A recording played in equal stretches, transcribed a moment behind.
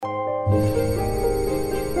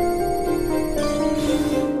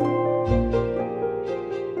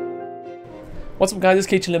What's up guys, it's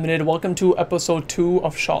KT Limited. Welcome to episode 2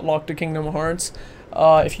 of Shotlock to Kingdom Hearts.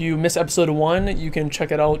 If you missed episode 1, you can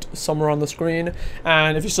check it out somewhere on the screen.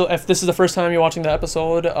 And if this is the first time you're watching the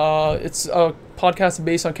episode, it's a podcast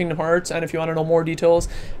based on Kingdom Hearts. And if you want to know more details,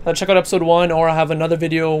 check out episode 1, or I have another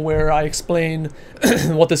video where I explain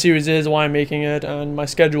what the series is, why I'm making it, and my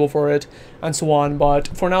schedule for it, and so on. But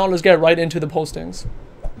for now, let's get right into the postings.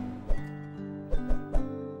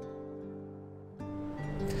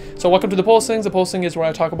 So welcome to the postings. The posting is where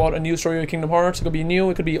I talk about a new story of Kingdom Hearts. It could be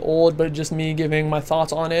new, it could be old, but just me giving my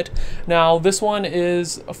thoughts on it. Now, this one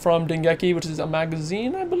is from Dengeki, which is a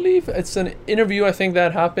magazine, I believe. It's an interview, I think,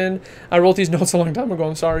 that happened. I wrote these notes a long time ago,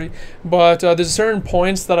 I'm sorry. But there's certain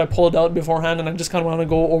points that I pulled out beforehand, and I just kind of want to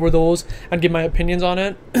go over those and give my opinions on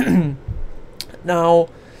it. Now,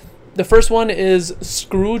 the first one is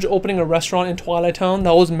Scrooge opening a restaurant in Twilight Town.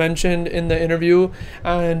 That was mentioned in the interview,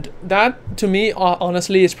 and that to me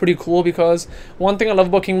honestly is pretty cool, because one thing I love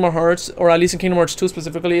about Kingdom Hearts, or at least in Kingdom Hearts 2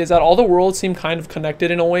 specifically, is that all the worlds seem kind of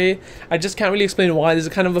connected in a way. I just can't really explain why. There's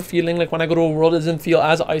kind of a feeling like when I go to a world, it doesn't feel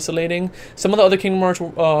as isolating. Some of the other Kingdom Hearts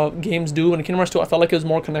games do, and in Kingdom Hearts 2 I felt like it was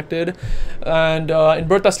more connected, and in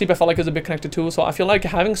Birth by Sleep I felt like it was a bit connected too. So I feel like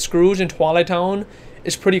having Scrooge in Twilight Town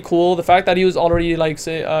is pretty cool. The fact that he was already like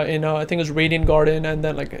say in I think it was Radiant Garden, and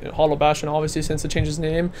then like Hollow Bastion, obviously, since it changed his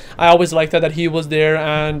name. I always liked that he was there,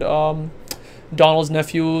 and Donald's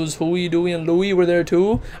nephews Huey, Dewey, and Louie were there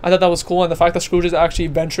too. I thought that was cool, and the fact that Scrooge is actually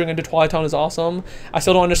venturing into Twilight Town is awesome. I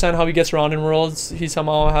still don't understand how he gets around in worlds. He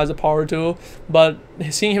somehow has a power to, but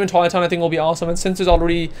seeing him in Twilight Town I think will be awesome. And since there's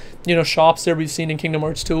already, you know, shops there we've seen in Kingdom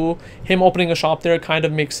Hearts 2, him opening a shop there kind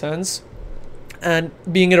of makes sense. And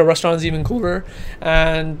being at a restaurant is even cooler,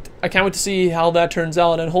 and I can't wait to see how that turns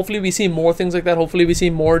out. And hopefully we see more things like that. Hopefully we see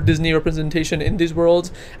more Disney representation in these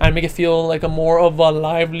worlds and make it feel like a more of a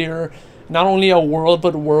livelier, not only a world,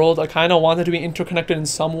 but world. I kind of want it to be interconnected in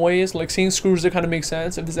some ways. Like seeing Scrooge there kind of makes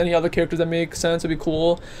sense. If there's any other characters that make sense, it'd be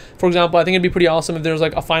cool. For example, I think it'd be pretty awesome if there's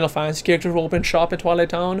like a Final Fantasy character who open shop in Twilight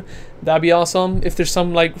Town. That'd be awesome. If there's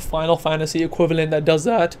some like Final Fantasy equivalent that does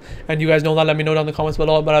that, and you guys know that, let me know down in the comments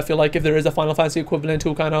below. But I feel like if there is a Final Fantasy equivalent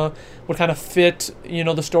who would kind of fit, you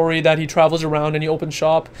know, the story that he travels around and he opens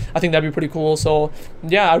shop, I think that'd be pretty cool. So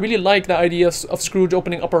yeah, I really like the idea of Scrooge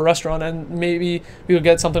opening up a restaurant, and maybe we could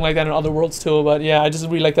get something like that in other worlds too. But yeah, I just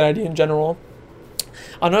really like that idea in general.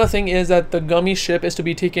 Another thing is that the Gummy ship is to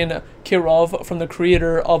be taken care of from the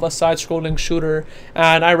creator of a side-scrolling shooter.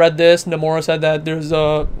 And I read this, Nomura said that there's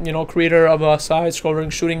a, you know, creator of a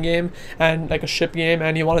side-scrolling shooting game and like a ship game,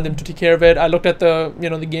 and he wanted them to take care of it. I looked at the, you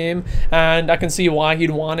know, the game, and I can see why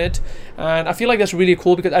he'd want it. And I feel like that's really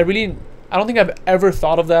cool, because I don't think I've ever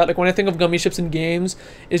thought of that. Like when I think of gummy ships in games,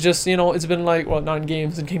 it's just, you know, it's been like, well, not in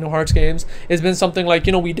games, in Kingdom Hearts games, it's been something like,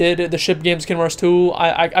 you know, we did the ship games, Kingdom Hearts 2.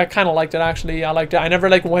 I kind of liked it, actually. I liked it. I never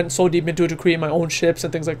like went so deep into it to create my own ships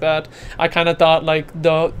and things like that. I kind of thought like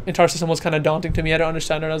the entire system was kind of daunting to me. I don't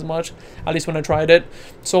understand it as much, at least when I tried it.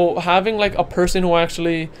 So having like a person who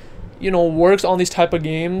actually, you know, works on these type of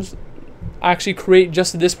games actually create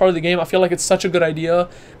just this part of the game, I feel like it's such a good idea.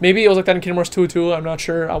 Maybe it was like that in Kingdom Hearts 2 too, I'm not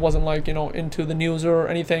sure. I wasn't like, you know, into the news or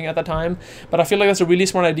anything at that time, but I feel like that's a really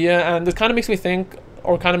smart idea, and it kind of makes me think,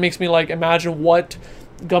 or kind of makes me like imagine what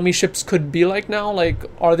gummy ships could be like now. Like,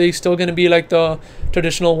 are they still going to be like the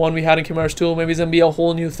traditional one we had in Kingdom Hearts 2? Maybe it's going to be a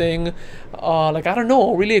whole new thing. Like, I don't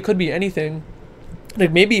know, really, it could be anything.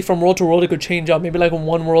 Like maybe from world to world it could change up. Maybe like in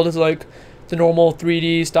one world is like the normal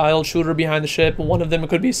 3D style shooter behind the ship, one of them it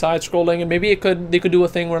could be side scrolling, and maybe they could do a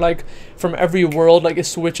thing where like from every world like it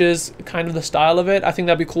switches kind of the style of it. I think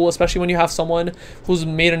that'd be cool, especially when you have someone who's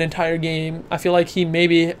made an entire game. I feel like he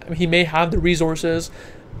may have the resources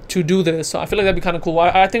to do this, so I feel like that'd be kind of cool.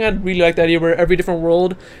 I think I'd really like that idea where every different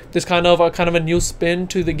world there's kind of a new spin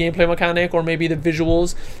to the gameplay mechanic, or maybe the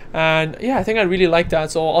visuals, and yeah, I think I really like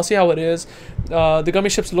that. So I'll see how it is. The gummy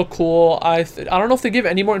ships look cool. I don't know if they give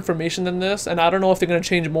any more information than this, and I don't know if they're going to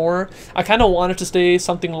change more. I kind of wanted to stay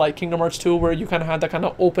something like Kingdom Hearts 2, where you kind of had that kind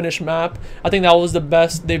of openish map. I think that was the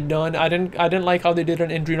best they've done. I didn't like how they did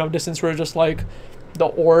it in Dream of Distance, where it's just like the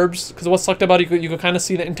orbs, because what sucked about it, you could kind of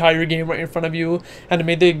see the entire game right in front of you, and it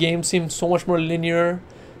made the game seem so much more linear.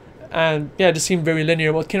 And yeah, it just seemed very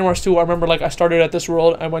linear. With Kingdom Hearts 2, I remember like I started at this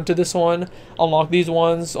world, I went to this one, unlocked these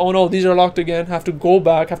ones, oh no, these are locked again, have to go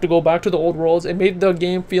back to the old worlds. It made the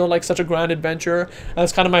game feel like such a grand adventure, and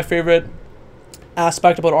that's kind of my favorite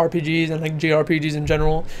aspect about RPGs and like JRPGs in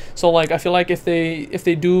general. So like I feel like if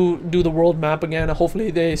they do the world map again,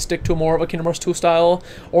 hopefully they stick to more of a Kingdom Hearts 2 style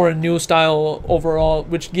or a new style overall,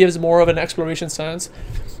 which gives more of an exploration sense.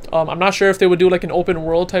 I'm not sure if they would do like an open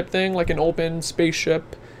world type thing, like an open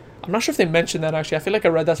spaceship. I'm not sure if they mentioned that actually. I feel like I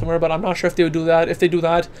read that somewhere, but I'm not sure if they would do that. If they do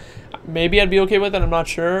that, maybe I'd be okay with it. I'm not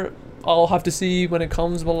sure. I'll have to see when it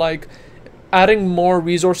comes, but like adding more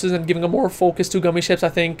resources and giving a more focus to gummy ships, I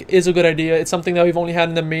think, is a good idea. It's something that we've only had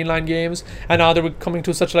in the mainline games, and now they're coming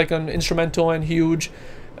to such like an instrumental and huge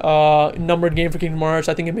numbered game for Kingdom Hearts.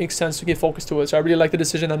 I think it makes sense to give focus to it. So I really like the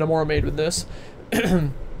decision that Nomura made with this.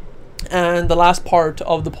 And the last part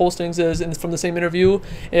of the postings is from the same interview.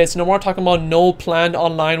 It's Nomura talking about no planned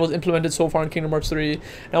online was implemented so far in Kingdom Hearts 3.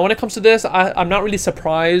 Now, when it comes to this, I'm not really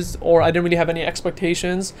surprised, or I didn't really have any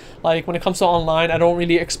expectations. Like, when it comes to online, I don't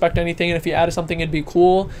really expect anything, and if he added something, it'd be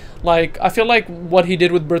cool. Like, I feel like what he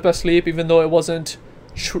did with Birth by Sleep, even though it wasn't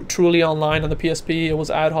truly online on the PSP, it was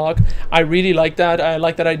ad hoc. I really like that. I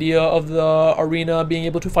like that idea of the arena being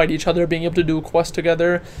able to fight each other, being able to do quests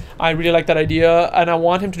together. I really like that idea, and I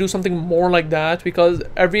want him to do something more like that, because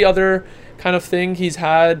every other kind of thing he's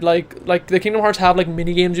had, like the Kingdom Hearts have like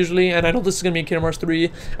mini games usually, and I know this is gonna be in Kingdom Hearts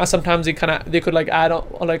 3, and sometimes they could like add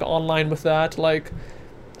like online with that. Like,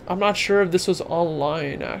 I'm not sure if this was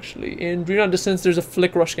online actually. In Beyond Distance, there's a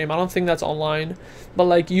Flick Rush game. I don't think that's online. But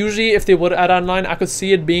like usually if they would add online, I could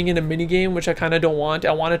see it being in a mini game, which I kind of don't want.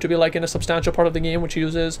 I want it to be like in a substantial part of the game, which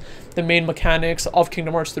uses the main mechanics of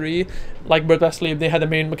Kingdom Hearts 3. Like Birth by Sleep, they had the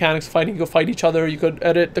main mechanics of fighting. You could fight each other. You could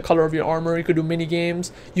edit the color of your armor. You could do mini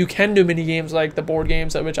games. You can do mini games like the board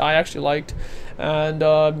games, which I actually liked. And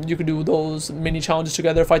you could do those mini challenges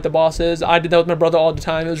together, fight the bosses. I did that with my brother all the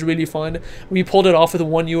time. It was really fun. We pulled it off with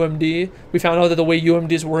one UMD. We found out that the way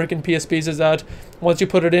UMDs work in PSPs is that once you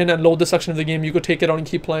put it in and load the section of the game, you could take it on and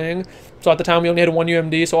keep playing. So at the time we only had one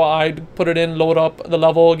UMD, so I'd put it in, load up the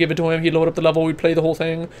level, give it to him, he'd load up the level, we'd play the whole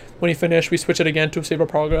thing. When he finished, we switch it again to save our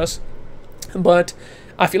progress. But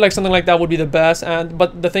I feel like something like that would be the best,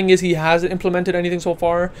 but the thing is, he hasn't implemented anything so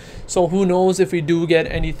far, so who knows if we do get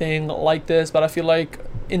anything like this. But I feel like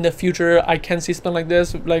in the future I can see something like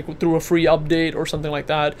this, like through a free update or something like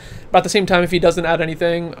that. But at the same time, if he doesn't add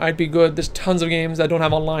anything, I'd be good. There's tons of games that don't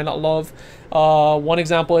have online I love. One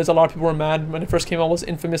example is, a lot of people were mad when it first came out, was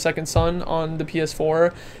Infamous Second Son on the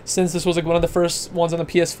PS4. Since this was like one of the first ones on the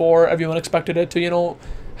PS4, everyone expected it to, you know,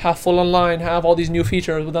 have full online, have all these new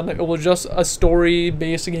features, but then it was just a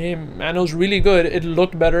story-based game, and it was really good. It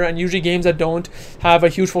looked better, and usually games that don't have a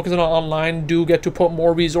huge focus on online do get to put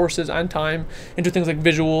more resources and time into things like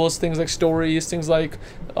visuals, things like stories, things like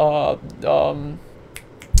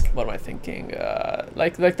what am I thinking?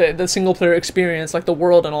 Like the single player experience, like the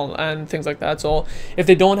world and all, and things like that. So if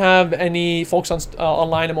they don't have any focus on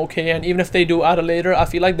online, I'm okay. And even if they do add it later, I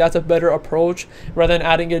feel like that's a better approach rather than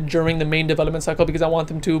adding it during the main development cycle, because I want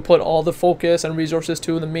them to put all the focus and resources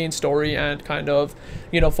to the main story and kind of,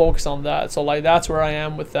 you know, focus on that. So like that's where I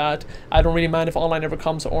am with that. I don't really mind if online ever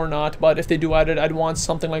comes or not, but if they do add it, I'd want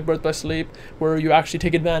something like Birth by Sleep where you actually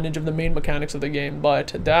take advantage of the main mechanics of the game.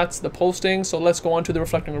 But that's the posting, so let's go on to the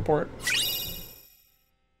reflecting report.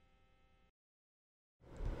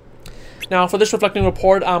 Now, for this reflecting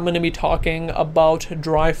report, I'm going to be talking about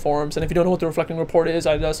dry forms. And if you don't know what the reflecting report is,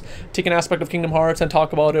 I just take an aspect of Kingdom Hearts and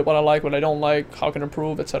talk about it, what I like, what I don't like, how I can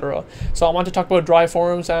improve, etc. So I want to talk about dry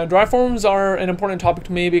forms. And dry forms are an important topic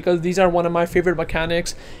to me because these are one of my favorite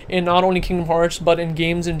mechanics in not only Kingdom Hearts, but in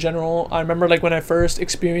games in general. I remember like when I first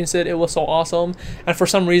experienced it, it was so awesome. And for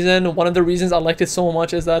some reason, one of the reasons I liked it so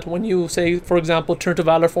much is that when you say, for example, turn to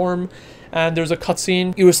Valor form, and there's a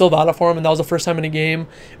cutscene, you were still Valor form, and that was the first time in a game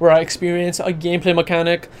where I experienced a gameplay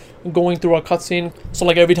mechanic going through a cutscene. So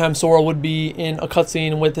like every time Sora would be in a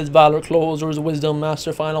cutscene with his Valor clothes or his Wisdom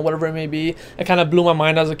Master Final, whatever it may be, it kind of blew my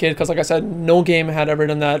mind as a kid, because like I said, no game had ever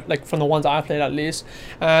done that, like from the ones I played at least.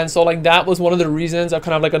 And so like that was one of the reasons I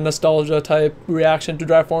kind of like a nostalgia type reaction to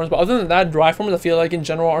dry forms. But other than that, dry forms I feel like in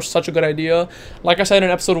general are such a good idea. Like I said in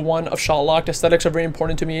episode 1 of Shot Locked, aesthetics are very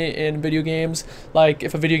important to me in video games. Like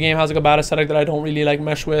if a video game has like a bad aesthetic that I don't really like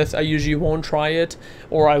mesh with, I usually won't try it,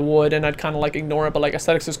 or I would and I'd kind of like ignore it. But like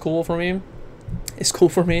aesthetics is cool for me. It's cool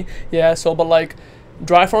for me, yeah. So but like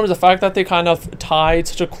dry forms, the fact that they kind of tied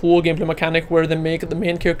such a cool gameplay mechanic where they make the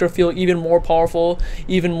main character feel even more powerful,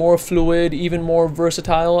 even more fluid, even more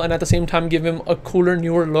versatile, and at the same time give him a cooler,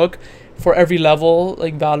 newer look for every level,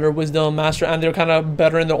 like Valor, Wisdom, Master, and they're kind of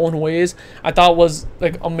better in their own ways, I thought was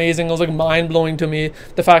like amazing. It was like mind-blowing to me,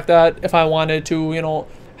 the fact that if I wanted to, you know,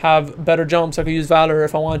 have better jumps, I could use Valor.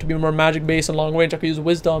 If I wanted to be more magic based and long range, I could use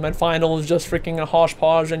Wisdom. And Final was just freaking a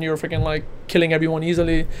hodgepodge and you're freaking like killing everyone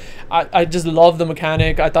easily. I just love the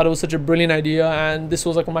mechanic. I thought it was such a brilliant idea, and this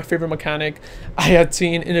was like my favorite mechanic I had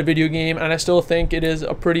seen in a video game, and I still think it is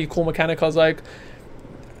a pretty cool mechanic, because like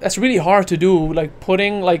that's really hard to do. Like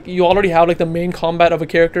putting, like, you already have like the main combat of a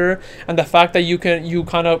character, and the fact that you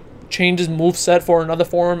kind of change his move set for another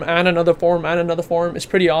form and another form and another form is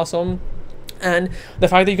pretty awesome. And the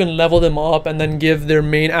fact that you can level them up and then give their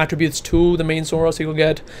main attributes to the main Sora, so you could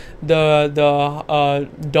get the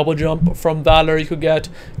double jump from Valor, you could get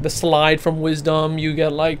the slide from Wisdom, you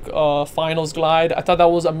get like Finals Glide. I thought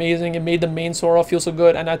that was amazing. It made the main Sora feel so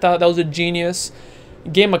good, and I thought that was a genius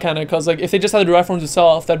game mechanic, because like if they just had the dry forms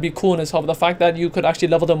itself, that'd be cool in itself. The fact that you could actually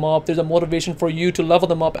level them up, there's a motivation for you to level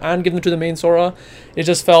them up and give them to the main Sora, it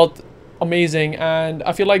just felt amazing. And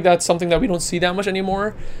I feel like that's something that we don't see that much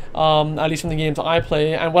anymore, at least from the games I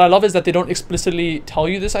play. And what I love is that they don't explicitly tell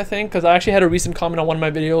you this, I think, because I actually had a recent comment on one of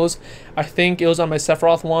my videos. I think it was on my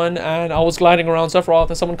Sephiroth one, and I was gliding around Sephiroth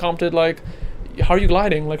and someone commented like, how are you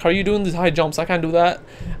gliding? Like, how are you doing these high jumps? I can't do that.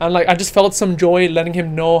 And like, I just felt some joy letting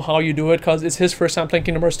him know how you do it, because it's his first time playing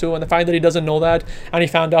Kingdom Hearts 2, and the fact that he doesn't know that and he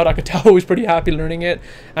found out, I could tell he was pretty happy learning it.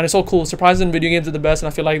 And it's so cool. Surprises in video games are the best, and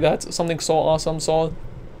I feel like that's something so awesome. So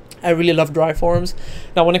I really love dry forms.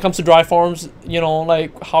 Now when it comes to dry forms, you know,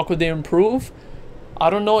 like, how could they improve? I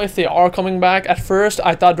don't know if they are coming back. At first,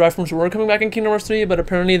 I thought dry forms were coming back in Kingdom Hearts 3, but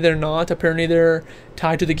apparently they're not. Apparently they're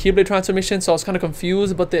tied to the Keyblade transformation, so I was kind of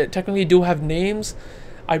confused, but they technically do have names.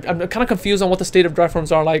 I'm kind of confused on what the state of dry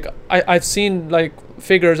forms are. Like, I've seen like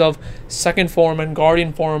figures of second form and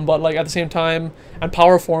guardian form, but like at the same time, and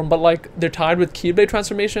power form, but like they're tied with Keyblade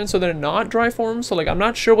transformation, so they're not dry forms. So like, I'm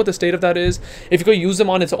not sure what the state of that is. If you could use them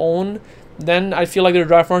on its own, then I feel like they're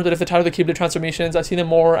dry forms. But if they're tied with the Keyblade transformations, I see them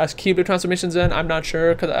more as Keyblade transformations. Then I'm not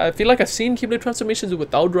sure, because I feel like I've seen Keyblade transformations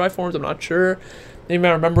without dry forms. I'm not sure. Maybe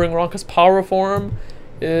I'm remembering wrong, because power form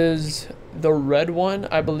is the red one,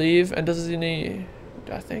 I believe, and does any,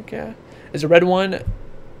 I think, yeah, is the red one.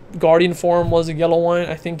 Guardian form was the yellow one.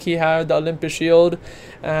 I think he had the Olympus shield.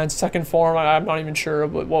 And second form, I'm not even sure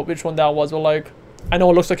which one that was, but like, I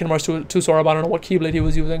know it looks like Kingdom Hearts 2 Sora, but I don't know what Keyblade he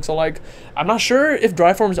was using. So like, I'm not sure if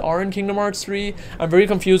dry forms are in Kingdom Hearts 3. I'm very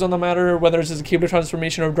confused on the matter, whether it's a Keyblade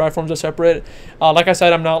transformation or if dry forms are separate. Like I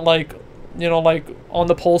said, I'm not like, you know, like on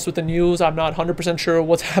the pulse with the news. I'm not 100% sure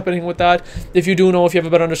what's happening with that. If you do know, if you have a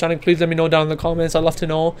better understanding, please let me know down in the comments. I'd love to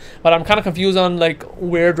know. But I'm kind of confused on like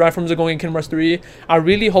where dry forms are going in Kingdom Hearts 3. I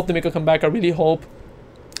really hope they make a comeback. I really hope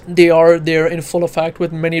they are there in full effect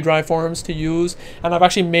with many dry forms to use. And I've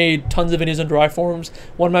actually made tons of videos on dry forms.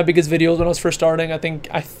 One of my biggest videos when I was first starting, I think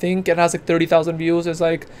it has like 30,000 views, is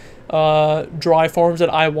like dry forms that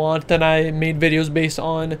I want. Then I made videos based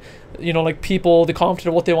on, you know, like people, they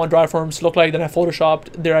commented what they want dry forms to look like, then I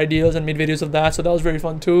photoshopped their ideas and made videos of that. So that was very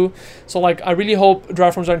fun too. So like, I really hope dry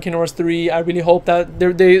forms are in Kingdom Hearts 3. I really hope that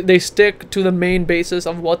they stick to the main basis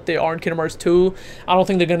of what they are in Kingdom Hearts 2. I don't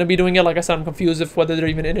think they're gonna be doing it. Like I said, I'm confused if whether they're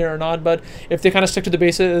even in it or not, but if they kind of stick to the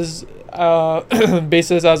basis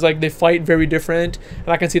as like they fight very different, and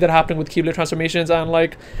I can see that happening with Keyblade transformations, and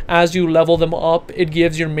like as you level them up, it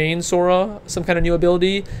gives your main Sora some kind of new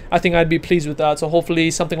ability. I think I'd be pleased with that. So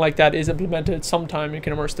hopefully something like that is implemented sometime in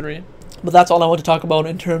Kingdom Hearts 3. But that's all I want to talk about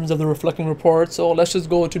in terms of the reflecting report. So let's just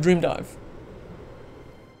go to Dream Dive.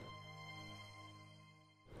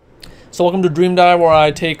 So welcome to Dream Dive, where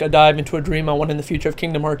I take a dive into a dream I want in the future of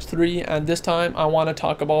Kingdom Hearts 3, and this time I want to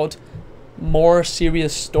talk about more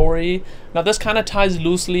serious story. Now this kind of ties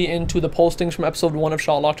loosely into the postings from episode 1 of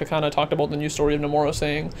Shotlock that kind of talked about the new story of Nomura,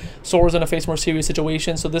 saying Sora's gonna face more serious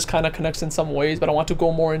situations. So this kind of connects in some ways, but I want to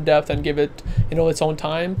go more in depth and give it, you know, its own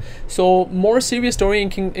time. So more serious story in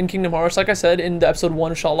Kingdom Hearts. Like I said in the episode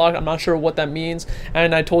 1 of Shotlock, I'm not sure what that means,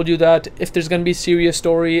 and I told you that if there's gonna be serious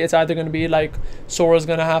story, it's either gonna be like Sora's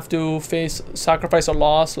gonna have to face sacrifice or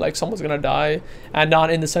loss, like someone's gonna die, and not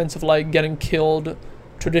in the sense of like getting killed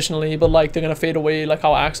traditionally, but like they're gonna fade away like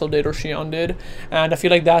how Axel did or Xion did. And I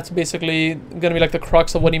feel like that's basically gonna be like the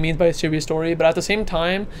crux of what he means by a serious story. But at the same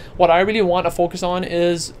time, what I really want to focus on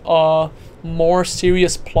is a more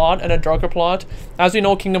serious plot and a darker plot. As we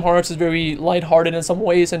know, Kingdom Hearts is very lighthearted in some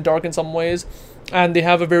ways and dark in some ways, and they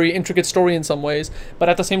have a very intricate story in some ways, but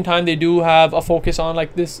at the same time they do have a focus on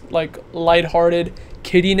like this like lighthearted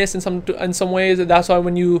kiddiness in some ways. And that's why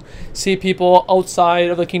when you see people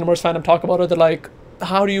outside of the Kingdom Hearts fandom talk about it, they're like,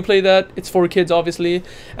 how do you play that? It's for kids, obviously.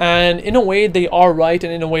 And in a way they are right,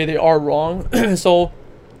 and in a way they are wrong. So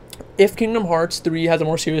if Kingdom Hearts 3 has a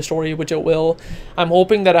more serious story, which it will, I'm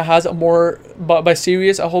hoping that it has a more, but by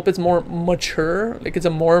serious, I hope it's more mature, like it's a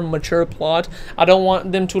more mature plot. I don't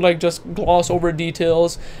want them to like just gloss over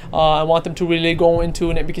details. I want them to really go into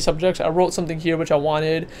nitpicky subjects. I wrote something here which I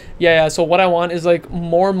wanted. Yeah, so what I want is like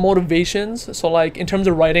more motivations. So like in terms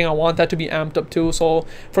of writing, I want that to be amped up too. So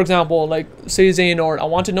for example, like say Xehanort, I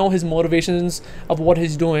want to know his motivations of what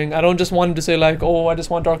he's doing. I don't just want him to say like, oh, I just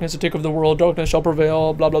want darkness to take over the world, darkness shall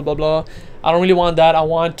prevail, blah blah blah blah. I don't really want that. I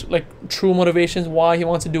want like true motivations, why he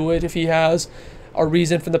wants to do it, if he has a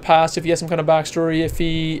reason from the past, if he has some kind of backstory, if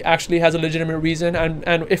he actually has a legitimate reason.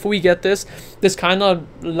 And if we get this kind of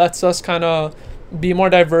lets us kind of be more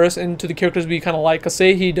diverse into the characters we kind of like. Cause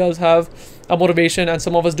say he does have a motivation and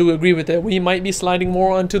some of us do agree with it, we might be sliding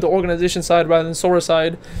more onto the organization side rather than Sora's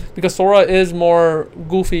side, because Sora is more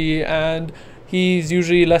goofy and he's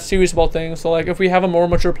usually less serious about things. So like if we have a more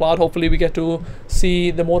mature plot, hopefully we get to see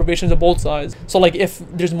the motivations of both sides. So like if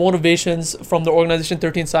there's motivations from the Organization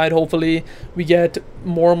 13 side, hopefully we get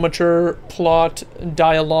more mature plot,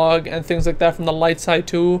 dialogue, and things like that from the light side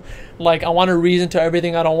too. Like I want a reason to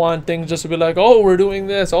everything. I don't want things just to be like, oh, we're doing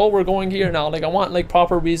this, oh, we're going here now. Like I want like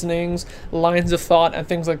proper reasonings, lines of thought, and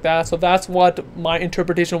things like that. So that's what my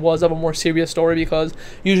interpretation was of a more serious story, because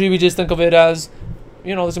usually we just think of it as,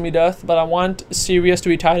 you know, there's gonna be death, but I want serious to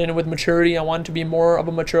be tied in with maturity. I want it to be more of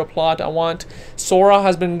a mature plot. I want Sora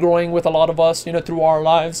has been growing with a lot of us, you know, through our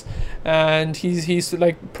lives, and he's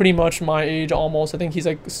like pretty much my age almost. I think he's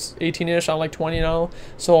like 18ish. I'm like 20 now,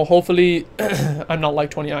 so hopefully I'm not like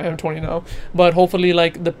 20, I am 20 now, but hopefully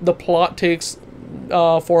like the plot takes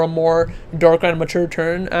for a more dark and mature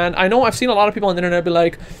turn. And I know I've seen a lot of people on the internet be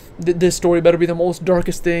like, this story better be the most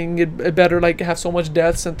darkest thing, it better like have so much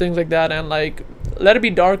deaths and things like that, and like let it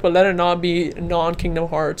be dark, but let it not be non-Kingdom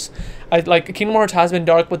Hearts. I like Kingdom Hearts has been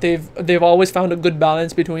dark, but they've always found a good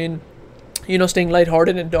balance between, you know, staying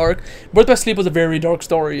lighthearted and dark. Birth by Sleep was a very dark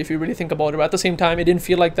story if you really think about it, but at the same time it didn't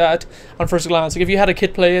feel like that on first glance. Like if you had a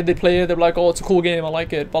kid play it, they're like, oh, it's a cool game, I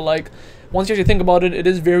like it, but like once you actually think about it, it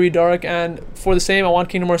is very dark. And for the same, I want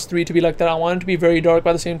Kingdom Hearts 3 to be like that. I want it to be very dark,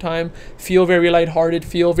 but at the same time feel very lighthearted,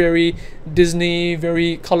 feel very Disney,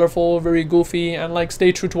 very colorful, very goofy, and like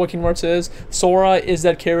stay true to what Kingdom Hearts is. Sora is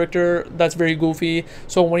that character that's very goofy,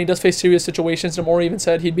 so when he does face serious situations, Nomura even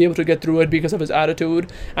said he'd be able to get through it because of his attitude,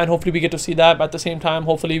 and hopefully we get to see that. But at the same time,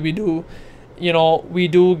 hopefully we do, you know, we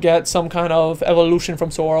do get some kind of evolution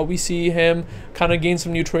from Sora. We see him kind of gain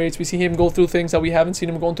some new traits. We see him go through things that we haven't seen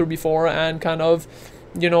him going through before, and kind of,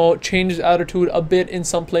 you know, change his attitude a bit in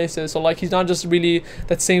some places. So like he's not just really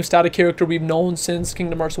that same static character we've known since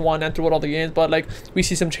Kingdom Hearts 1 and throughout all the games, but like we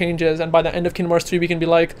see some changes, and by the end of Kingdom Hearts 3 we can be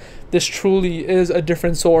like, this truly is a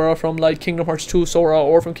different Sora from like Kingdom Hearts 2 Sora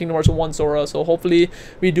or from Kingdom Hearts 1 Sora. So hopefully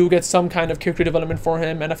we do get some kind of character development for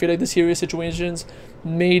him, and I feel like the serious situations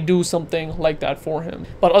may do something like that for him.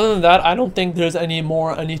 But other than that, I don't think there's any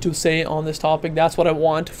more I need to say on this topic. That's what I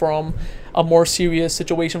want from a more serious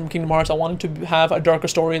situation from Kingdom Hearts. I want it to have a darker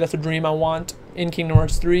story. That's a dream I want in Kingdom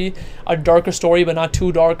Hearts 3. A darker story, but not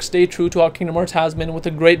too dark. Stay true to how Kingdom Hearts has been, with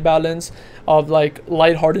a great balance of like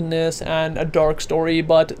lightheartedness and a dark story.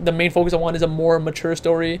 But the main focus I want is a more mature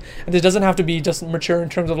story. And this doesn't have to be just mature in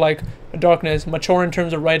terms of like darkness, mature in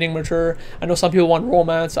terms of writing, mature. I know some people want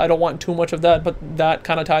romance. I don't want too much of that, but that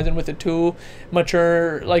kind of ties in with it too.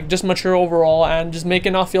 Mature, like just mature overall, and just make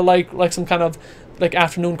it not feel like some kind of like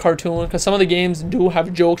afternoon cartoon, because some of the games do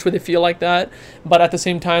have jokes where they feel like that, but at the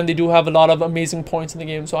same time they do have a lot of amazing points in the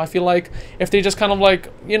game. So I feel like if they just kind of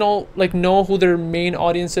like, you know who their main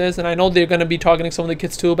audience is, and I know they're going to be targeting some of the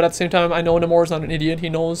kids too, but at the same time I know Nomura's not an idiot. He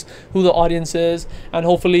knows who the audience is, and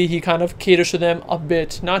hopefully he kind of caters to them a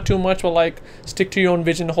bit, not too much, but like stick to your own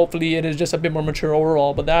vision. Hopefully it is just a bit more mature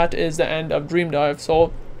overall. But that is the end of Dream Dive.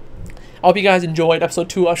 So I hope you guys enjoyed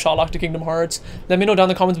episode 2 of Shotlock to Kingdom Hearts. Let me know down in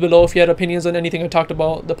the comments below if you had opinions on anything I talked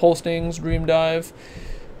about, the postings, Dream Dive,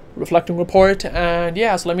 Reflecting Report, and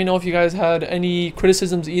yeah, so let me know if you guys had any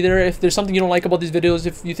criticisms either. If there's something you don't like about these videos,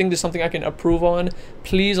 if you think there's something I can improve on,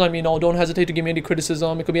 please let me know. Don't hesitate to give me any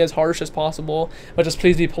criticism. It could be as harsh as possible, but just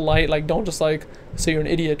please be polite. Like, don't just like say you're an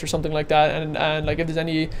idiot or something like that. And like if there's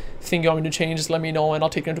anything you want me to change, just let me know and I'll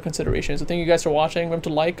take it into consideration. So thank you guys for watching. Remember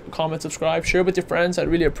to like, comment, subscribe, share with your friends. I'd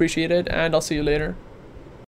really appreciate it, and I'll see you later.